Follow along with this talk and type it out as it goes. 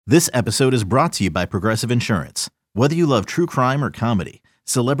This episode is brought to you by Progressive Insurance. Whether you love true crime or comedy,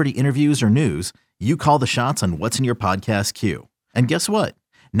 celebrity interviews or news, you call the shots on what's in your podcast queue. And guess what?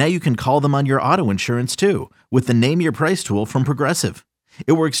 Now you can call them on your auto insurance too with the Name Your Price tool from Progressive.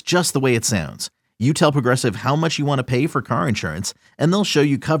 It works just the way it sounds. You tell Progressive how much you want to pay for car insurance, and they'll show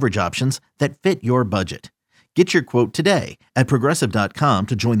you coverage options that fit your budget. Get your quote today at Progressive.com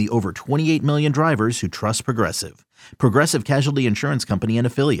to join the over 28 million drivers who trust Progressive. Progressive Casualty Insurance Company and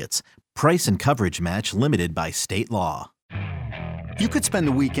Affiliates. Price and coverage match limited by state law. You could spend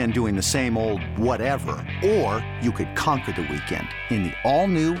the weekend doing the same old whatever, or you could conquer the weekend in the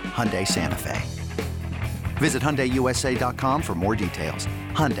all-new Hyundai Santa Fe. Visit HyundaiUSA.com for more details.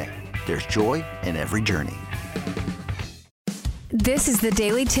 Hyundai, there's joy in every journey. This is the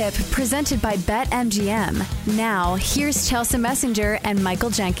Daily Tip presented by BetMGM. Now, here's Chelsea Messenger and Michael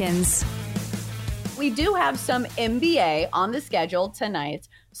Jenkins. We do have some NBA on the schedule tonight,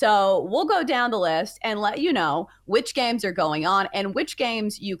 so we'll go down the list and let you know which games are going on and which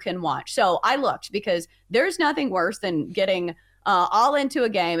games you can watch. So I looked because there's nothing worse than getting all into a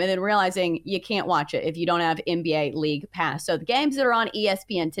game and then realizing you can't watch it if you don't have NBA League Pass. So the games that are on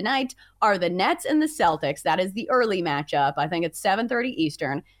ESPN tonight are the Nets and the Celtics. That is the early matchup. I think it's 7:30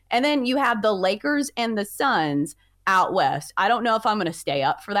 Eastern. And then you have the Lakers and the Suns out west. I don't know if I'm going to stay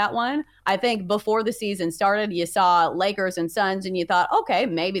up for that one. I think before the season started, you saw Lakers and Suns and you thought, okay,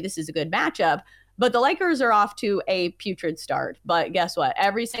 maybe this is a good matchup. But the Lakers are off to a putrid start. But guess what?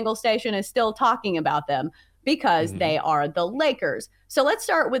 Every single station is still talking about them because they are the Lakers. So let's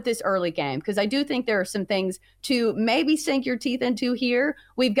start with this early game because I do think there are some things to maybe sink your teeth into here.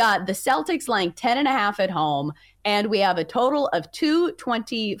 We've got the Celtics laying 10.5 at home, and we have a total of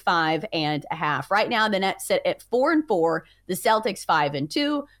 225.5. Right now, the Nets sit at 4-4, the Celtics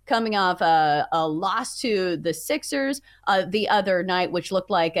 5-2, coming off a loss to the Sixers the other night, which looked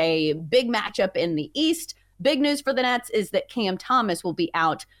like a big matchup in the East. Big news for the Nets is that Cam Thomas will be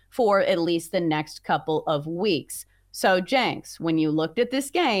out for at least the next couple of weeks. So, Jenks, when you looked at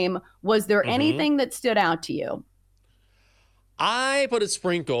this game, was there anything that stood out to you? I put a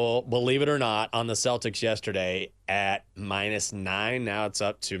sprinkle, believe it or not, on the Celtics yesterday at -9. Now it's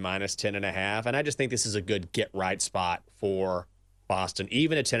up to -10.5. And I just think this is a good get-right spot for Boston,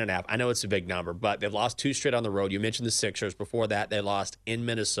 even at 10.5. I know it's a big number, but they've lost 2 straight on the road. You mentioned the Sixers. Before that, they lost in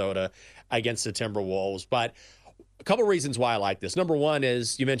Minnesota against the Timberwolves. But a couple reasons why I like this. Number one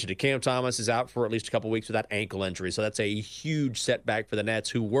is, you mentioned it, Cam Thomas is out for at least a couple weeks with that ankle injury. So that's a huge setback for the Nets,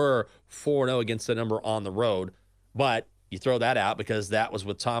 who were 4-0 against the number on the road. But you throw that out because that was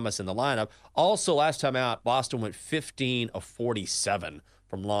with Thomas in the lineup. Also, last time out, Boston went 15 of 47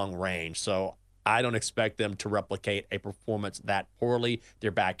 from long range. So I don't expect them to replicate a performance that poorly.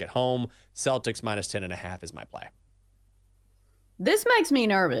 They're back at home. Celtics -10.5 is my play. This makes me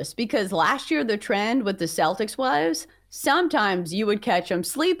nervous because last year the trend with the Celtics was sometimes you would catch them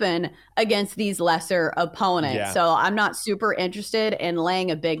sleeping against these lesser opponents. Yeah. So I'm not super interested in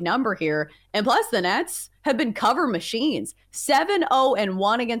laying a big number here. And plus, the Nets have been cover machines,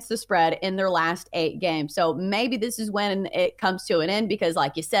 7-0-1 against the spread in their last 8 games. So maybe this is when it comes to an end because,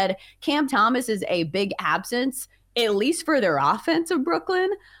 like you said, Cam Thomas is a big absence, at least for their offense of Brooklyn.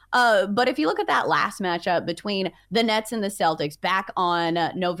 But if you look at that last matchup between the Nets and the Celtics back on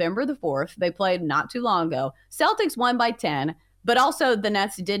November the 4th, they played not too long ago. Celtics won by 10, but also the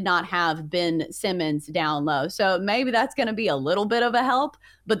Nets did not have Ben Simmons down low. So maybe that's going to be a little bit of a help.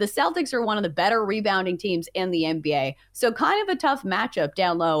 But the Celtics are one of the better rebounding teams in the NBA. So kind of a tough matchup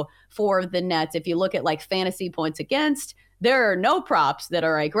down low for the Nets. If you look at like fantasy points against, there are no props that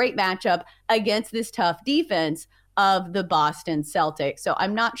are a great matchup against this tough defense of the Boston Celtics. So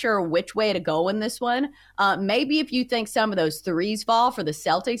I'm not sure which way to go in this one. Maybe if you think some of those threes fall for the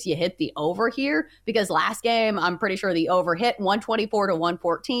Celtics, you hit the over here because last game, I'm pretty sure the over hit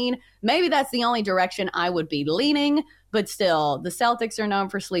 124-114. Maybe that's the only direction I would be leaning, but still, the Celtics are known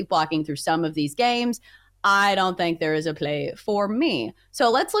for sleepwalking through some of these games. I don't think there is a play for me.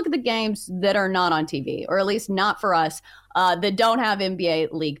 So let's look at the games that are not on TV, or at least not for us, that don't have NBA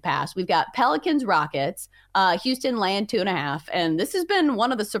League Pass. We've got Pelicans Rockets, Houston laying 2.5. And this has been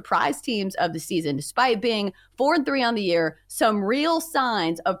one of the surprise teams of the season. Despite being 4-3 on the year, some real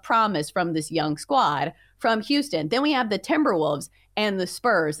signs of promise from this young squad from Houston. Then we have the Timberwolves and the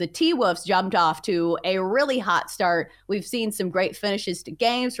Spurs. The T-Wolves jumped off to a really hot start. We've seen some great finishes to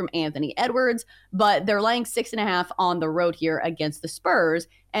games from Anthony Edwards, but they're laying 6.5 on the road here against the Spurs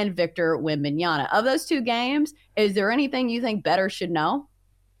and Victor Wembanyama. Of those 2 games, is there anything you think better should know?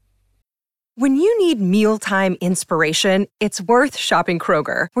 When you need mealtime inspiration, it's worth shopping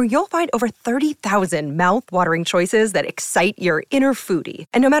Kroger, where you'll find over 30,000 mouth-watering choices that excite your inner foodie.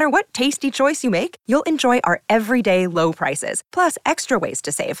 And no matter what tasty choice you make, you'll enjoy our everyday low prices, plus extra ways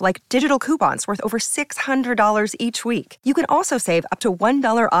to save, like digital coupons worth over $600 each week. You can also save up to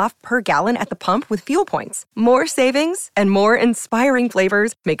 $1 off per gallon at the pump with fuel points. More savings and more inspiring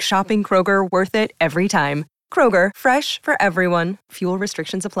flavors make shopping Kroger worth it every time. Kroger, fresh for everyone. Fuel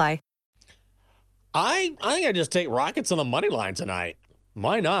restrictions apply. I think I just take Rockets on the money line tonight.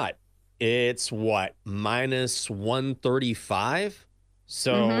 Why not? It's what, minus 135?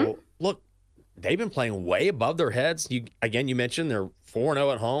 So, look, they've been playing way above their heads. You mentioned they're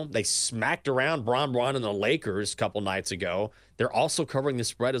 4-0 at home. They smacked around Bron and the Lakers a couple nights ago. They're also covering the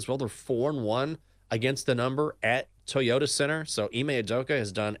spread as well. They're 4-1 against the number at Toyota Center. So Ime Udoka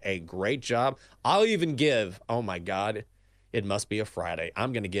has done a great job. I'll even give, oh my God, it must be a Friday,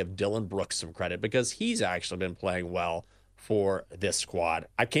 I'm going to give Dylan Brooks some credit because he's actually been playing well for this squad.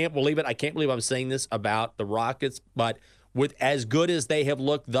 I can't believe it. I can't believe I'm saying this about the Rockets, but with as good as they have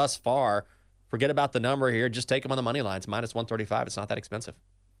looked thus far, forget about the number here. Just take them on the money lines, minus 135. It's not that expensive.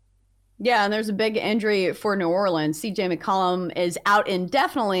 Yeah, and there's a big injury for New Orleans. CJ McCollum is out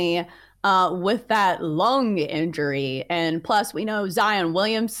indefinitely with that lung injury. And plus, we know Zion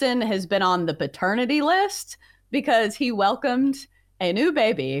Williamson has been on the paternity list because he welcomed a new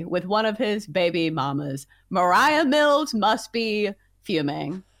baby with one of his baby mamas. Mariah Mills must be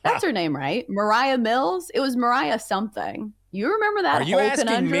fuming. That's her name, right? Mariah Mills? It was Mariah something. You remember that? Are you whole asking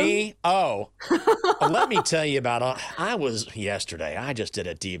conundrum? me? Oh, let me tell you about I just did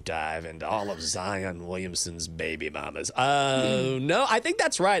a deep dive into all of Zion Williamson's baby mamas. No, I think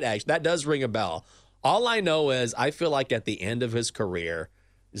that's right, actually. That does ring a bell. All I know is I feel like at the end of his career,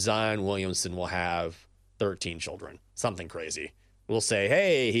 Zion Williamson will have 13 children, something crazy. We'll say,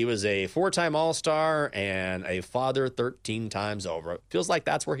 hey, he was a 4-time All-Star and a father 13 times over. It feels like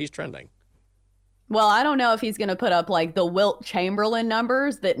that's where he's trending. Well, I don't know if he's going to put up like the Wilt Chamberlain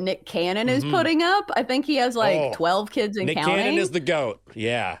numbers that Nick Cannon is putting up. I think he has 12 kids and counting. Nick Cannon is the GOAT.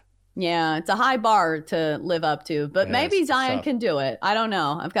 Yeah. Yeah, it's a high bar to live up to, but maybe Zion can do it. I don't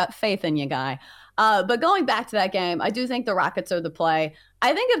know. I've got faith in you, guy. But going back to that game, I do think the Rockets are the play.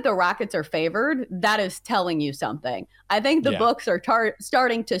 I think if the Rockets are favored, that is telling you something. I think the books are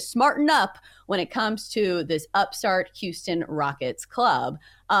starting to smarten up when it comes to this upstart Houston Rockets club.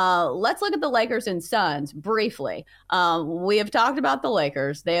 Let's look at the Lakers and Suns briefly. We have talked about the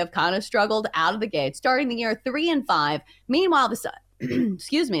Lakers. They have kind of struggled out of the gate, starting the year 3-5. Meanwhile, the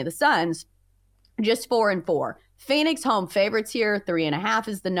Suns just 4-4. Phoenix home favorites here. 3.5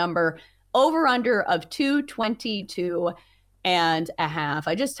 is the number. Over under of 222.5.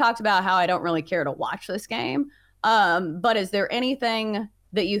 I just talked about how I don't really care to watch this game. But is there anything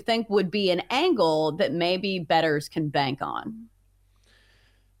that you think would be an angle that maybe bettors can bank on?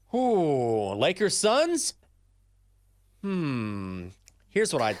 Ooh, Lakers Suns?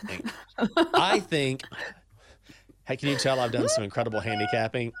 Here's what I think. Hey, can you tell I've done some incredible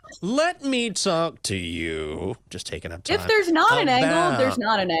handicapping? Let me talk to you. Just taking up time. If there's not an angle, there's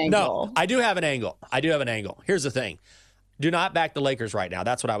not an angle. No, I do have an angle. Here's the thing. Do not back the Lakers right now.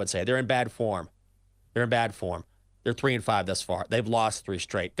 That's what I would say. They're in bad form. They're 3-5 thus far. They've lost 3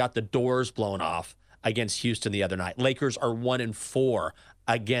 straight. Got the doors blown off against Houston the other night. Lakers are 1-4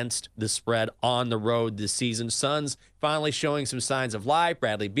 against the spread on the road this season. Suns finally showing some signs of life.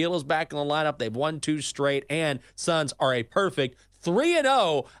 Bradley Beal is back in the lineup. They've won 2 straight, and Suns are a perfect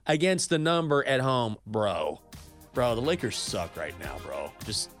 3-0 against the number at home. Bro, the Lakers suck right now, bro.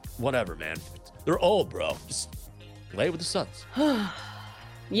 Just whatever, man. They're old, bro. Just play with the Suns.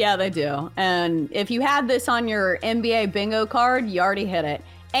 Yeah, they do. And if you had this on your NBA bingo card, you already hit it.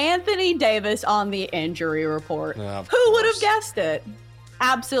 Anthony Davis on the injury report. Who would have guessed it?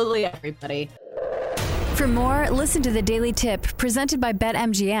 Absolutely everybody. For more, listen to the Daily Tip presented by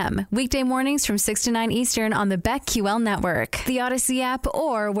BetMGM. Weekday mornings from 6 to 9 Eastern on the BetQL network, the Odyssey app,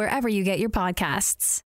 or wherever you get your podcasts.